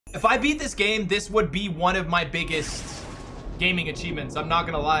If I beat this game, this would be one of my biggest gaming achievements. I'm not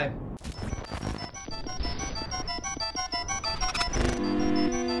gonna lie.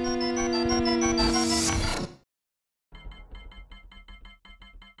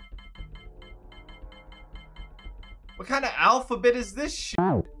 What kind of alphabet is this shit?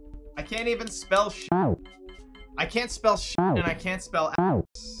 I can't even spell shit. I can't spell shit and I can't spell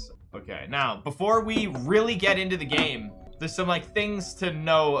ass. Okay, now, before we really get into the game, there's some, like, things to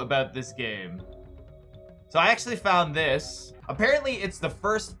know about this game. So I actually found this. Apparently, it's the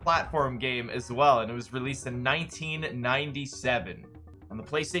first platform game as well, and it was released in 1997 on the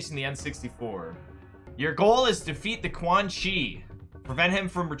PlayStation, the N64. Your goal is to defeat the Quan Chi. Prevent him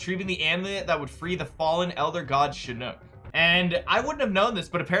from retrieving the amulet that would free the fallen Elder God Chinook. And I wouldn't have known this,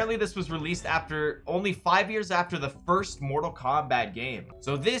 but apparently this was released after only 5 years after the first Mortal Kombat game.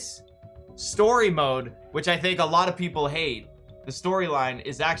 So this story mode, which I think a lot of people hate, the storyline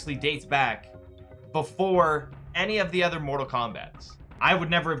is actually dates back before any of the other Mortal Kombats. I would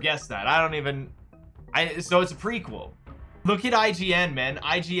never have guessed that. So it's a prequel. Look at IGN, man.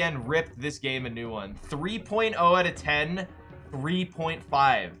 IGN ripped this game a new one. 3.0 out of 10,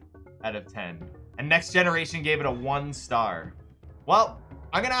 3.5 out of 10. And Next Generation gave it a 1 star. Well,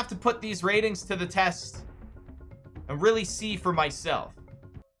 I'm gonna have to put these ratings to the test and really see for myself.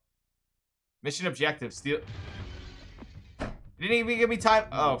 Mission objective, steal. You didn't even give me time.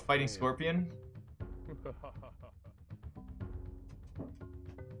 Oh, fighting Scorpion.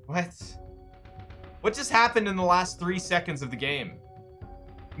 What just happened in the last 3 seconds of the game?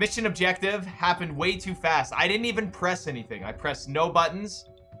 Mission objective happened way too fast. I didn't even press anything. I pressed no buttons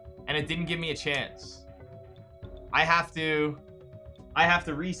and it didn't give me a chance. I have to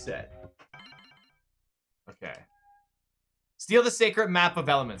reset. Okay. Steal the sacred map of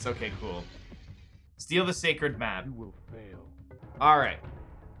elements. Okay, cool. Steal the sacred map. You will fail. All right.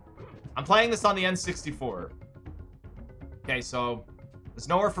 I'm playing this on the N64. Okay, so there's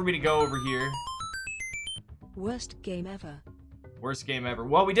nowhere for me to go over here. Worst game ever. Worst game ever.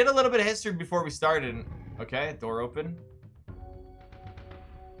 Well, we did a little bit of history before we started. Okay, door open.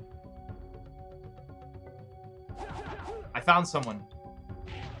 I found someone.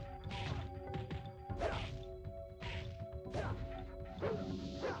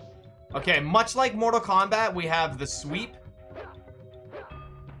 Okay, much like Mortal Kombat, we have the sweep.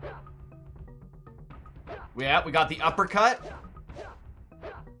 We got the uppercut.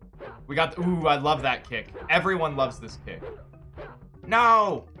 We got the, ooh, I love that kick. Everyone loves this kick.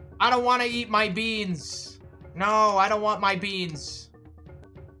 No, I don't want to eat my beans. No, I don't want my beans.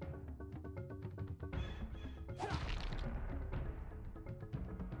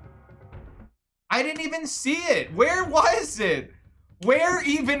 I didn't even see it. Where was it? Where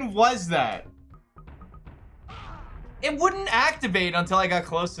even was that? It wouldn't activate until I got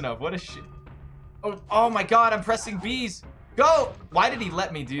close enough. What a shit. Oh my god, I'm pressing B's. Go! Why did he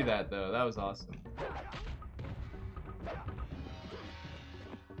let me do that, though? That was awesome.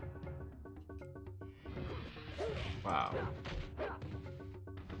 Wow.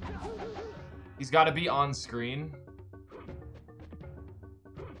 He's got to be on screen.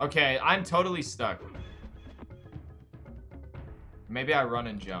 Okay, I'm totally stuck. Maybe I run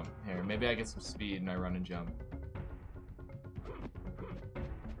and jump. Here, maybe I get some speed and I run and jump.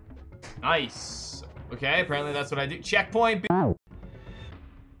 Nice. Okay, apparently that's what I do. Checkpoint.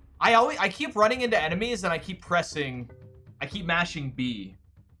 I keep running into enemies and I keep mashing B.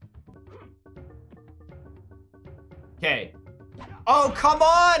 Okay. Oh, come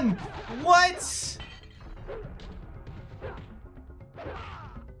on! What?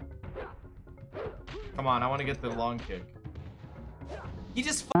 Come on, I want to get the long kick. He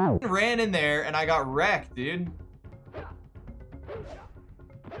just fucking ran in there and I got wrecked, dude.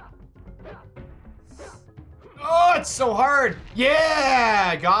 Oh, it's so hard.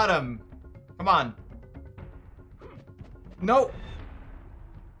 Yeah, got him. Come on. Nope.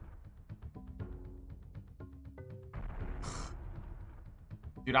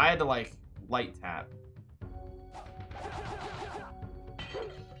 Dude, I had to, like, light tap.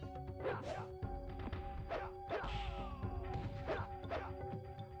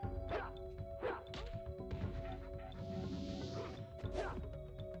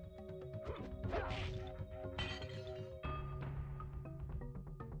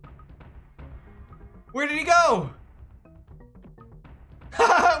 Where did he go?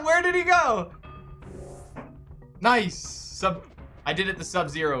 Where did he go? Nice. I did it the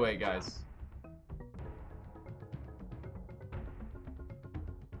Sub-Zero way, guys.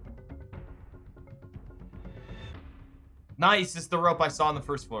 Nice. It's the rope I saw on the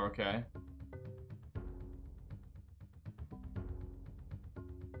first floor. Okay.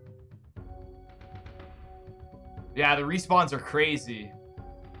 Yeah, the respawns are crazy.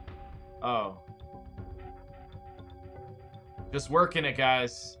 Oh. Just working it,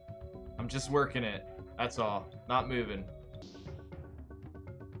 guys. I'm just working it. That's all. Not moving.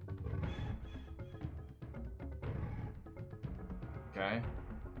 Okay.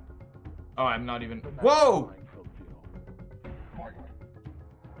 Oh, I'm not even... Whoa!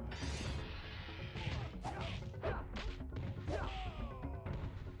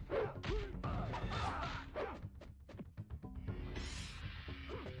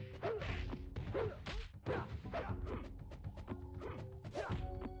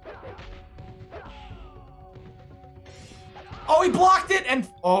 Oh, he blocked it and...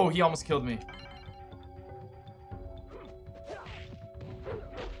 Oh, he almost killed me.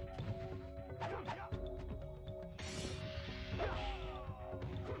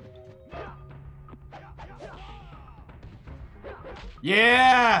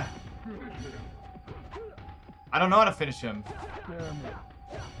 Yeah! I don't know how to finish him.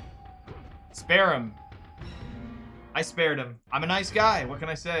 Spare him. I spared him. I'm a nice guy. What can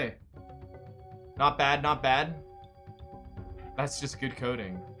I say? Not bad, not bad. That's just good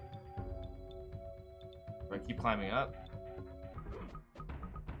coding. Do I keep climbing up?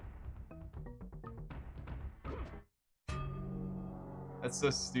 That's so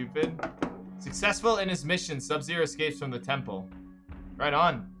stupid. Successful in his mission, Sub-Zero escapes from the temple. Right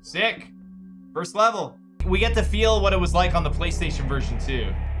on. Sick. First level. We get to feel what it was like on the PlayStation version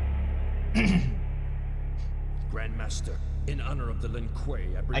too. Grandmaster, in honor of the Lin Kuei,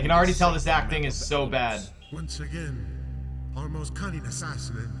 I can already tell this acting is so bad. Once again, our most cunning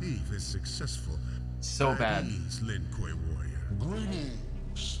assassin and thief is successful. So bad. Lin Kuei warrior.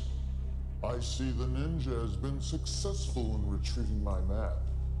 Greetings. I see the ninja has been successful in retrieving my map,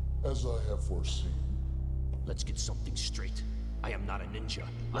 as I have foreseen. Let's get something straight. I am not a ninja.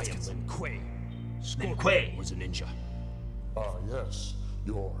 I am Lin Kuei. Lin Kuei was a ninja. Ah, yes,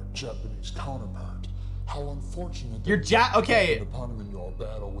 your Japanese counterpart. How unfortunate. Your okay. Upon him in your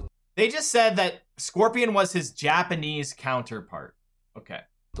battle with they just said that Scorpion was his Japanese counterpart. Okay.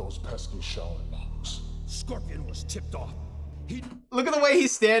 those pesky Shaolin monks. Scorpion was tipped off. Look at the way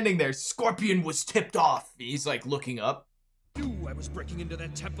he's standing there. Scorpion was tipped off. He's like looking up. Knew I was breaking into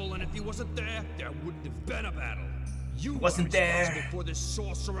that temple, and if he wasn't there, there wouldn't have been a battle. You wasn't there for this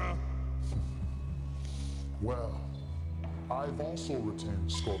sorcerer. Well, I've also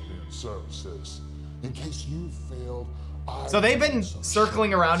retained Scorpion services. In case you failed, so they've been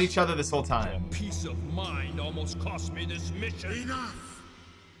circling around each other this whole time. Your peace of mind almost cost me this mission. Enough!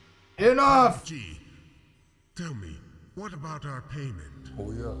 Enough! Gee, tell me, what about our payment?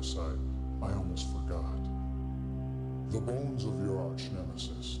 Oh yes, I almost forgot. The bones of your arch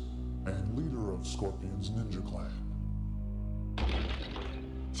nemesis and leader of Scorpion's ninja clan.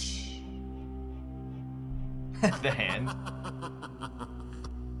 The hand.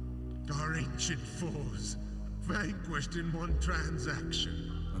 Our ancient foes, vanquished in one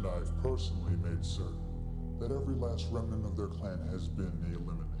transaction. And I've personally made certain that every last remnant of their clan has been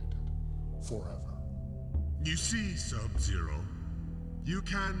eliminated. Forever. You see, Sub-Zero, you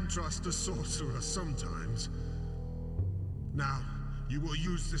can trust a sorcerer sometimes. Now, you will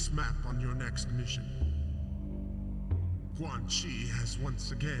use this map on your next mission. Quan Chi has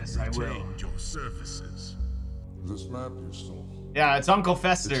once again retained your services. This map you stole. Yeah, it's Uncle It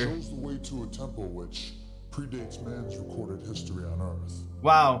Fester. shows the way to a temple which predates man's recorded history on Earth.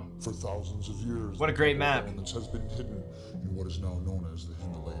 Wow. For thousands of years, What a great map. Elements has been hidden in what is now known as the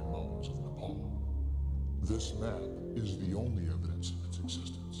Himalayan mountains of Nepal. This map is the only evidence of its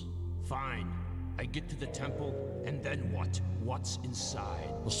existence. Fine. I get to the temple, and then what? What's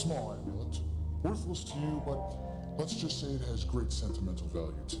inside? A small amulet, worthless to you, but let's just say it has great sentimental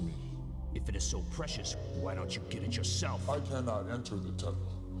value to me. If it is so precious, why don't you get it yourself? I cannot enter the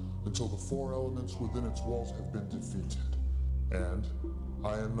temple until the four elements within its walls have been defeated. And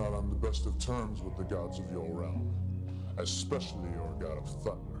I am not on the best of terms with the gods of your realm, especially your god of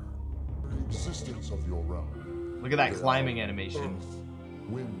thunder. The existence of your realm. Look at that They climbing are animation. Earth,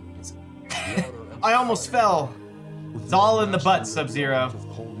 wind, water, and I almost fire. fell. With It's all your in the butt, mastery of Sub-Zero. the art of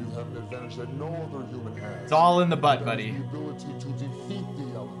cold, you have an advantage that no other human has. It's all in the butt, It has buddy. The ability to defeat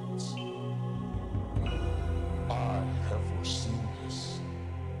the elements. I have foreseen this.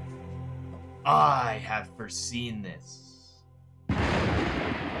 I have foreseen this.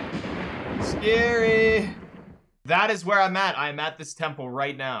 Scary. That is where I'm at. I'm at this temple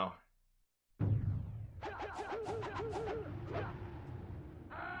right now.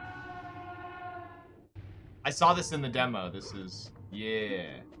 I saw this in the demo. This is,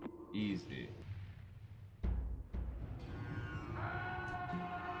 yeah, easy.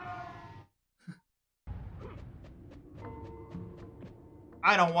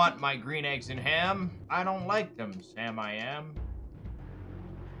 I don't want my green eggs and ham. I don't like them, Sam I am.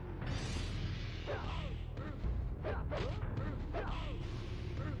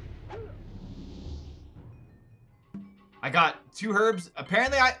 I got 2 herbs.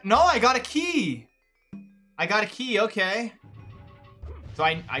 Apparently I got a key. I got a key, okay. So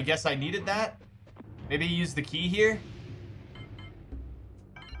I guess I needed that. Maybe use the key here.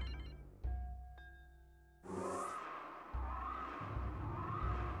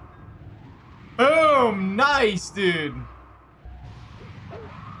 Boom! Nice, dude.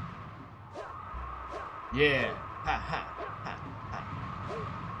 Yeah. Ha, ha, ha,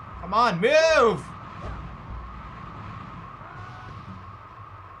 ha. Come on, move!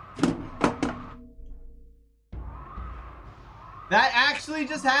 That actually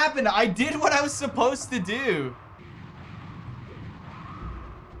just happened. I did what I was supposed to do.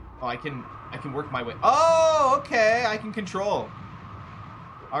 Oh, I can work my way. Oh, okay. I can control.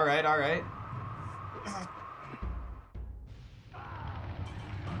 All right, all right.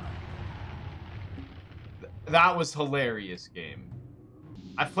 That was hilarious, game.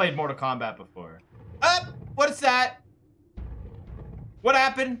 I've played Mortal Kombat before. What is that? What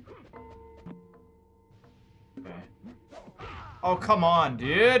happened? Okay. Oh, come on,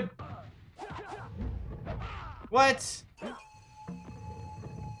 dude. What?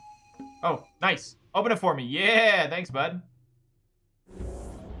 Oh, nice. Open it for me. Yeah, thanks, bud.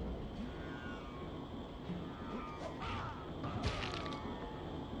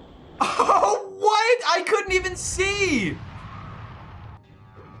 Oh, what? I couldn't even see.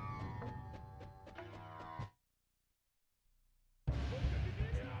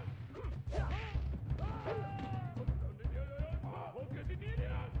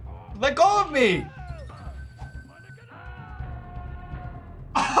 Let go of me!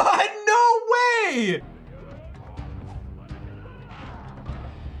 No way!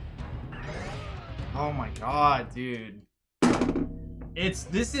 Oh my god, dude.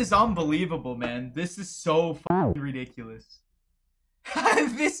 This is unbelievable, man. This is so fucking ridiculous.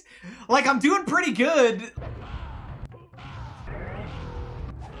 Like, I'm doing pretty good.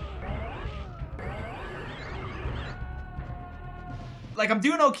 Like, I'm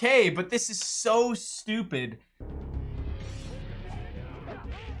doing okay, but this is so stupid.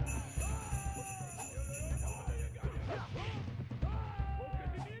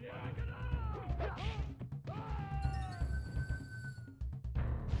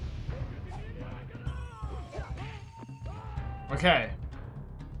 Okay.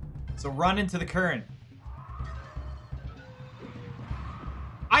 So run into the current.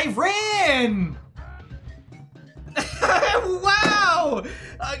 I ran! Wow!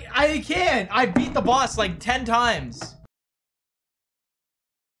 I can't. I beat the boss like 10 times.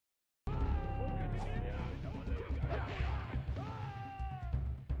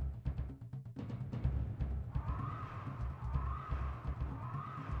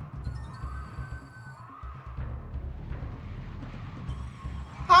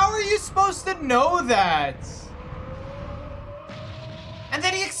 How are you supposed to know that? And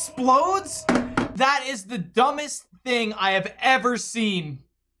then he explodes? That is the dumbest thing I have ever seen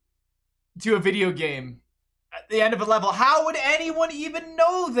to a video game at the end of a level. How would anyone even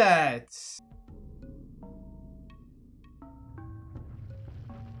know that?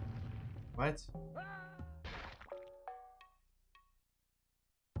 What?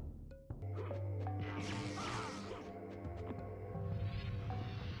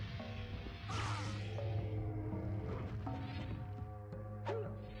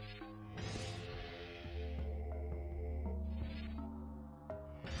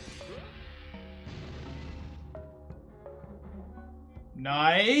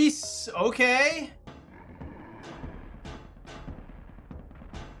 Nice. Okay.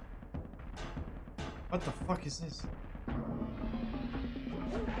 What the fuck is this?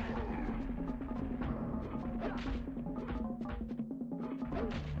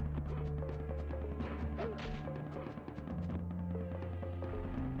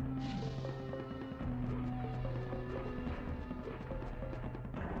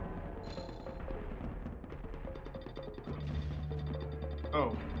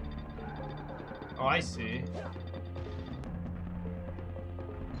 Oh. Oh, I see.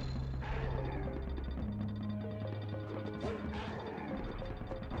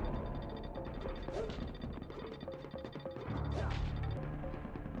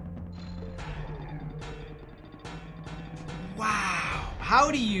 Wow. How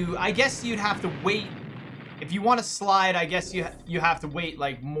do you... I guess you'd have to wait. If you want to slide, I guess you have to wait,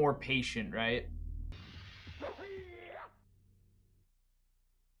 like, more patient, right?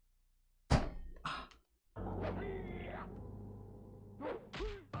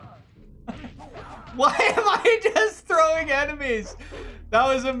 Why am I just throwing enemies? That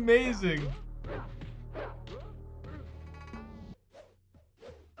was amazing.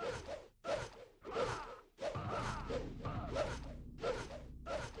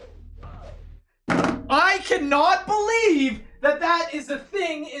 I cannot believe that that is a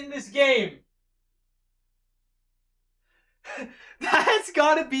thing in this game. That's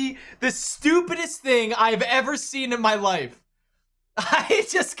gotta be the stupidest thing I've ever seen in my life. I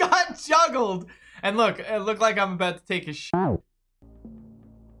just got juggled. And look, it looked like I'm about to take a shit. All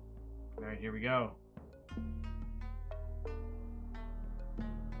right, here we go.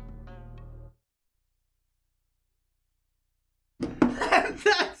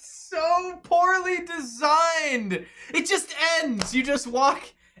 That's so poorly designed. It just ends. You just walk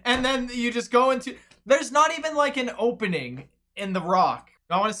and then you just go into... There's not even like an opening in the rock.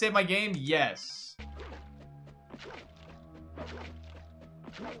 Do I want to save my game? Yes.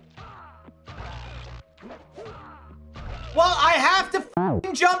 Well, I have to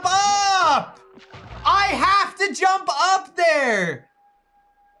f***ing jump up! I have to jump up there!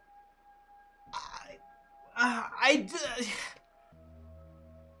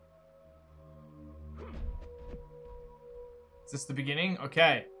 Is this the beginning?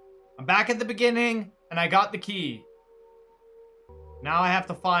 Okay. I'm back at the beginning, and I got the key. Now I have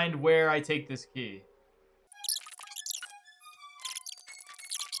to find where I take this key.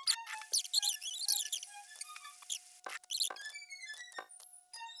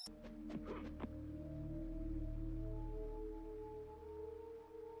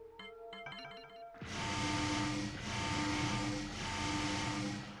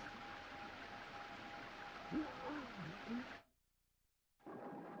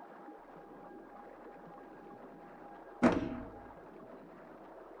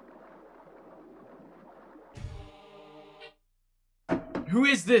 Who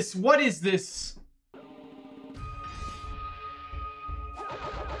is this? What is this?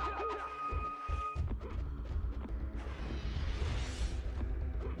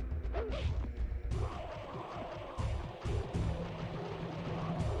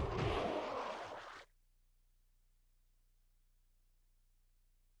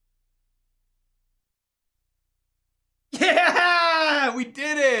 Yeah! We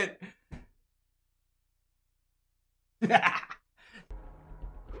did it!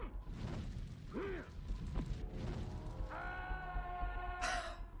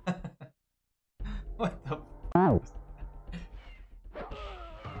 What the f?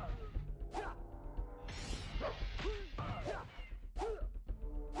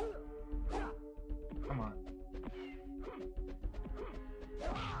 Come on.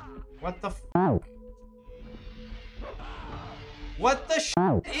 What the f? What the sh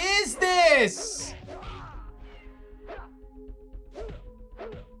is this?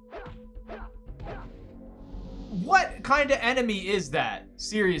 What kind of enemy is that?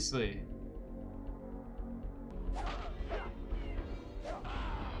 Seriously.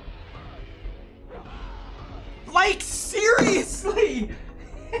 Like, seriously!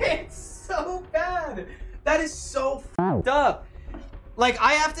 It's so bad. That is so f***ed up. Like,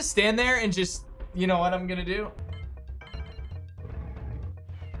 I have to stand there and just, you know what I'm gonna do?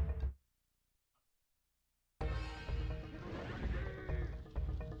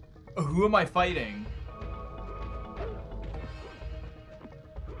 Who am I fighting?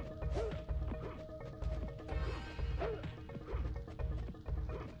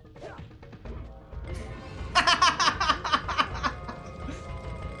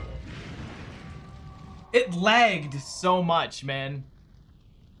 It lagged so much, man.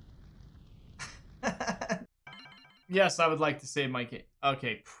 Yes, I would like to save my game.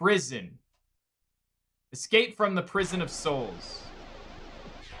 Okay, prison. Escape from the prison of souls.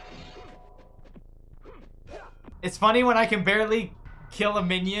 It's funny when I can barely kill a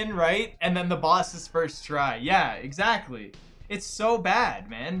minion, right? And then the boss's first try. Yeah, exactly. It's so bad,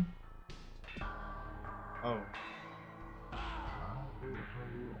 man. Oh.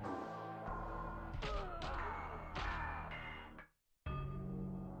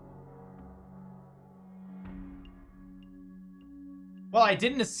 Well, I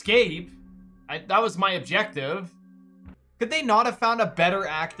didn't escape. That was my objective. Could they not have found a better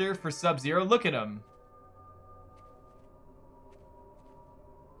actor for Sub-Zero? Look at him.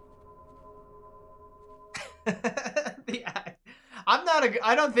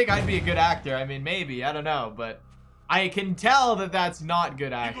 I don't think I'd be a good actor. I mean, maybe, I don't know, but I can tell that that's not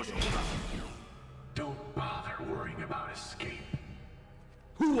good acting. Don't bother worrying about escape.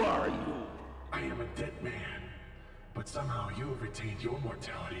 Who are you? I am a dead man, but somehow you have retained your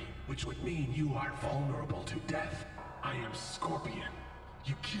mortality, which would mean you are vulnerable to death. I am Scorpion,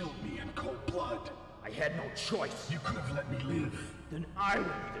 You killed me in cold blood. I had no choice. You could have let me live. Then I would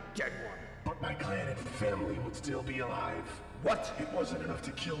be the dead one. But my clan and family would still be alive. What? It wasn't enough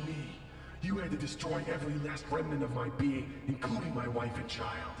to kill me. You had to destroy every last remnant of my being, including my wife and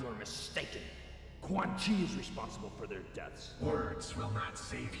child. You're mistaken. Quan Chi is responsible for their deaths. Words will not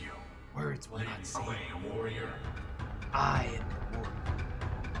save you. Words will not Lead save away, warrior. I am the warrior.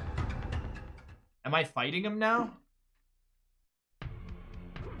 Am I fighting him now?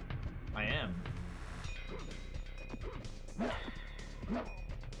 I am.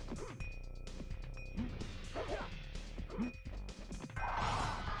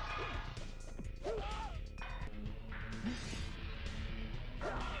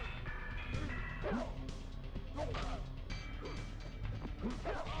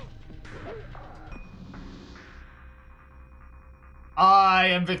 I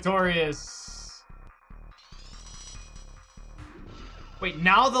am victorious. Wait,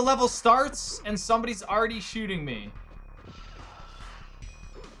 now the level starts and somebody's already shooting me.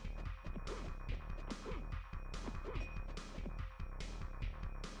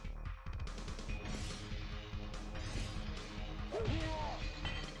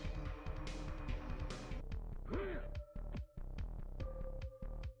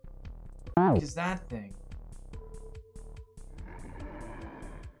 What is that thing?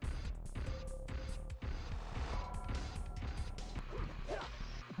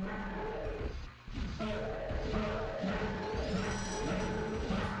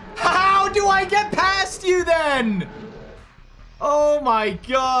 How do I get past you then? Oh my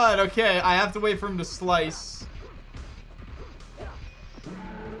god. Okay, I have to wait for him to slice.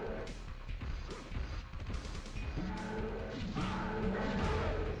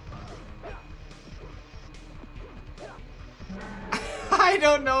 I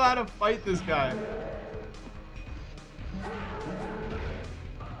don't know how to fight this guy.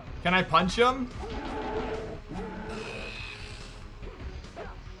 Can I punch him?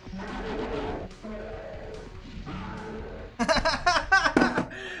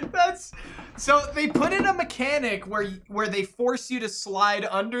 That's so they put in a mechanic where they force you to slide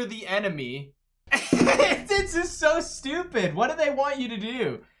under the enemy. This is so stupid. What do they want you to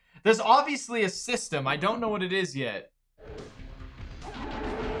do? There's obviously a system. I don't know what it is yet.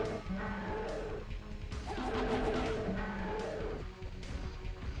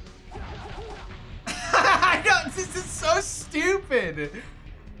 This is so stupid.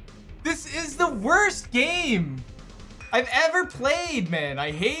 This is the worst game I've ever played, man.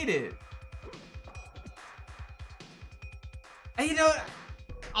 I hate it. You know,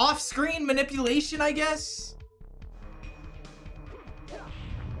 off-screen manipulation, I guess.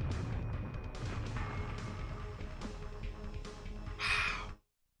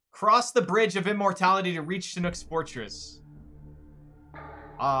 Cross the bridge of immortality to reach Chinook's fortress.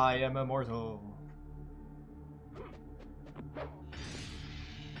 I am immortal.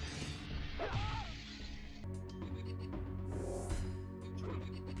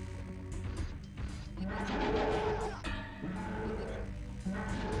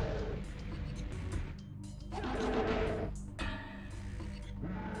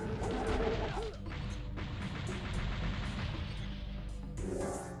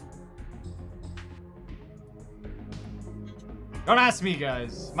 Don't ask me,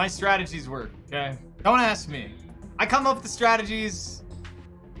 guys. My strategies work, okay? Don't ask me. I come up with the strategies.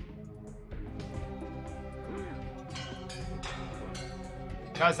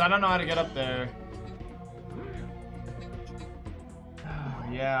 Guys, I don't know how to get up there. Oh,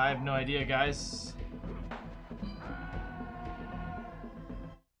 yeah, I have no idea, guys.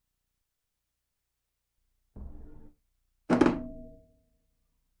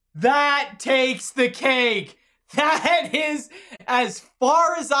 That takes the cake. That is as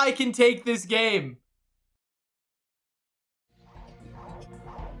far as I can take this game.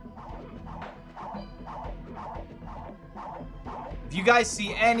 If you guys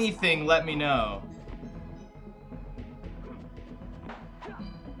see anything, let me know.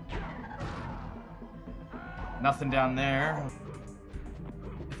 Nothing down there.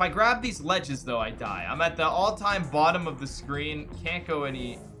 If I grab these ledges, though, I die. I'm at the all-time bottom of the screen. Can't go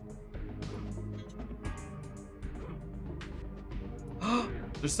any...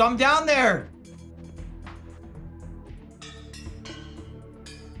 There's some down there!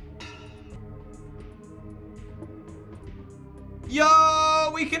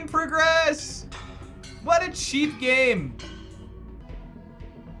 Yo, we can progress! What a cheap game!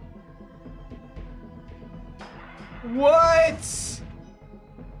 What?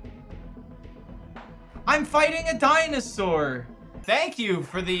 I'm fighting a dinosaur! Thank you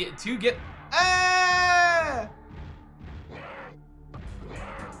for the... to get... Ah!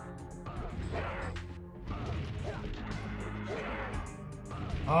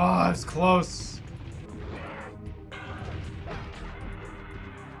 Oh, it's close.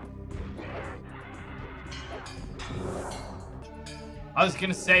 I was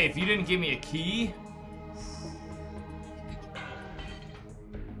gonna say, if you didn't give me a key...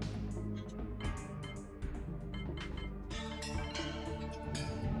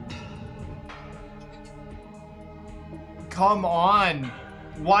 Come on.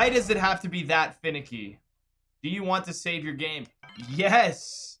 Why does it have to be that finicky? Do you want to save your game?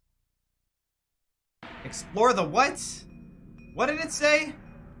 Yes. Explore the what? What did it say?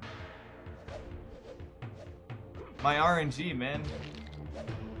 My RNG, man.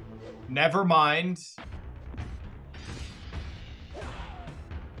 Never mind.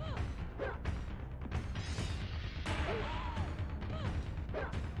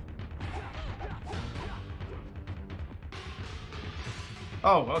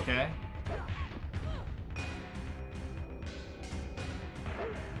 Oh, okay.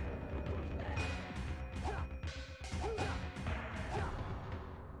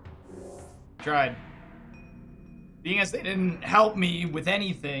 Tried. Being as they didn't help me with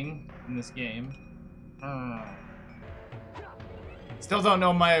anything in this game. Still don't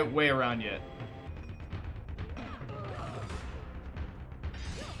know my way around yet.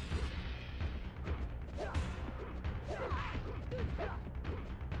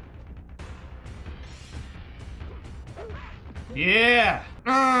 Yeah!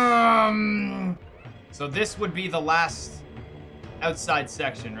 So this would be the last outside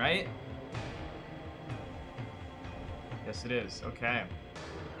section, right? Yes, it is. Okay.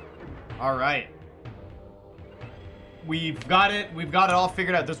 All right. We've got it. We've got it all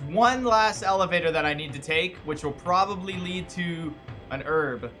figured out. There's one last elevator that I need to take, which will probably lead to an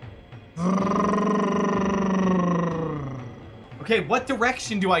herb. Okay, what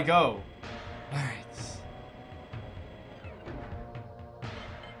direction do I go? All right.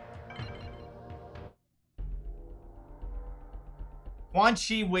 Quan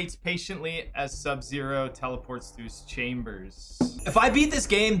Chi waits patiently as Sub-Zero teleports through his chambers. If I beat this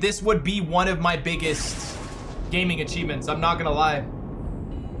game, this would be one of my biggest gaming achievements. I'm not gonna lie.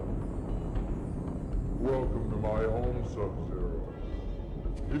 Welcome to my home, Sub-Zero.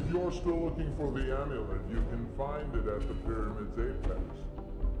 If you're still looking for the amulet, you can find it at the pyramid's apex,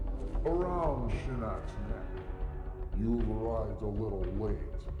 around Shinnok's neck. You've arrived a little late.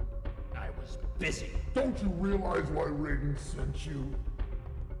 I was busy. Don't you realize why Raiden sent you?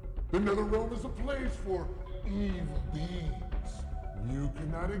 The Netherrealm is a place for evil beings. You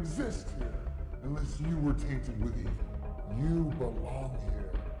cannot exist here unless you were tainted with evil. You belong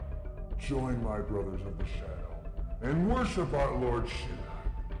here. Join my brothers of the Shadow and worship our Lord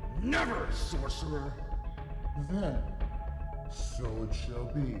Shinnok. Never, sorcerer. Then, so it shall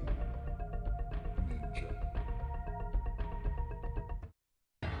be, ninja.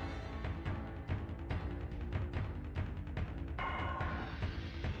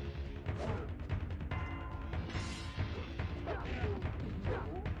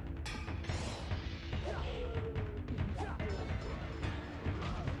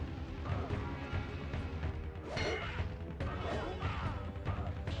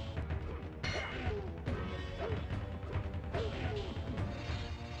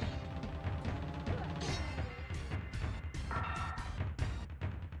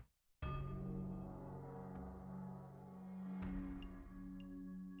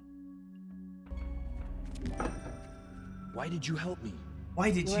 Why did you help me? Why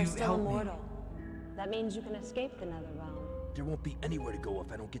did You you are still help me? immortal. That means you can escape the Netherrealm. There won't be anywhere to go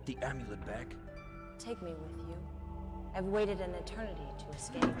if I don't get the amulet back. Take me with you. I've waited an eternity to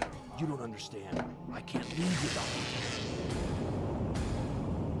escape. You don't understand. I can't leave without you.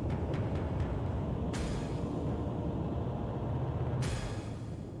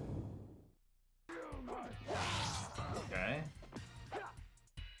 Okay.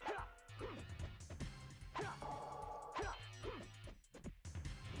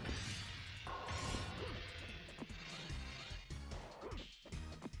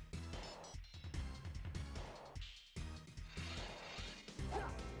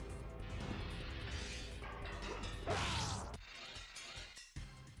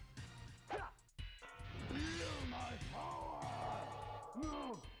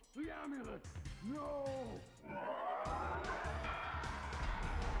 No! The amulet! No!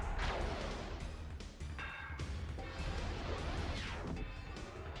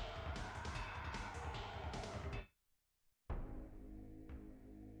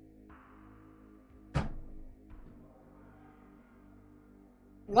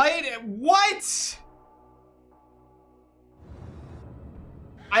 Light, what?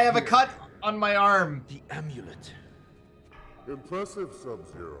 I have a cut on my arm. The amulet. Impressive,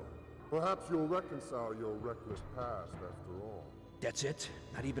 Sub-Zero. Perhaps you'll reconcile your reckless past after all. That's it?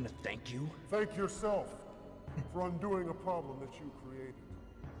 Not even a thank you? Thank yourself for undoing a problem that you created.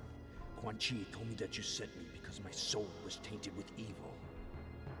 Quan Chi told me that you sent me because my soul was tainted with evil.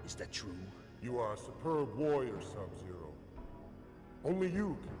 Is that true? You are a superb warrior, Sub-Zero. Only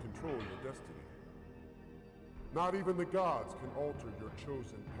you can control your destiny. Not even the gods can alter your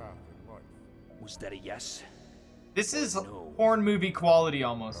chosen path in life. Was that a yes? This is No. porn movie quality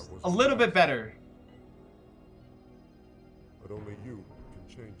almost. A little bit better. But only you can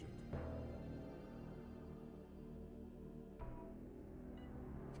change it.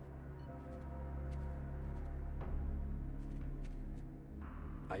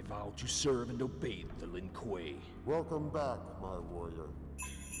 I vow to serve and obey the Lin Kuei. Welcome back, my warrior.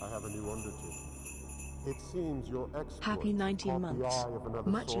 I have a new undertaking. It seems your exploits Happy 19 caught the months. eye of another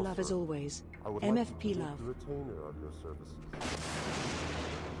Much love as sorcerer. always. I would MFP like to present love. the retainer of your services.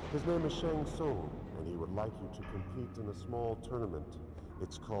 His name is Shang Tsung, and he would like you to compete in a small tournament.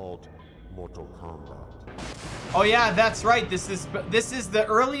 It's called Mortal Kombat. Oh yeah, that's right. This is the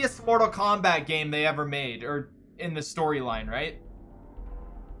earliest Mortal Kombat game they ever made, or in the storyline, right?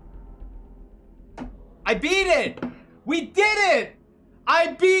 I beat it! We did it!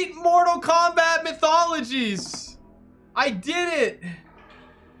 I beat Mortal Kombat Mythologies! I did it!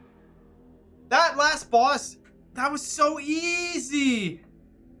 That last boss, that was so easy!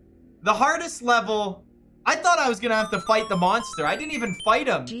 The hardest level, I thought I was gonna have to fight the monster. I didn't even fight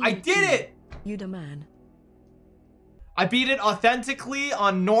him. I did it! You the man. I beat it authentically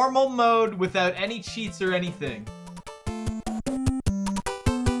on normal mode without any cheats or anything.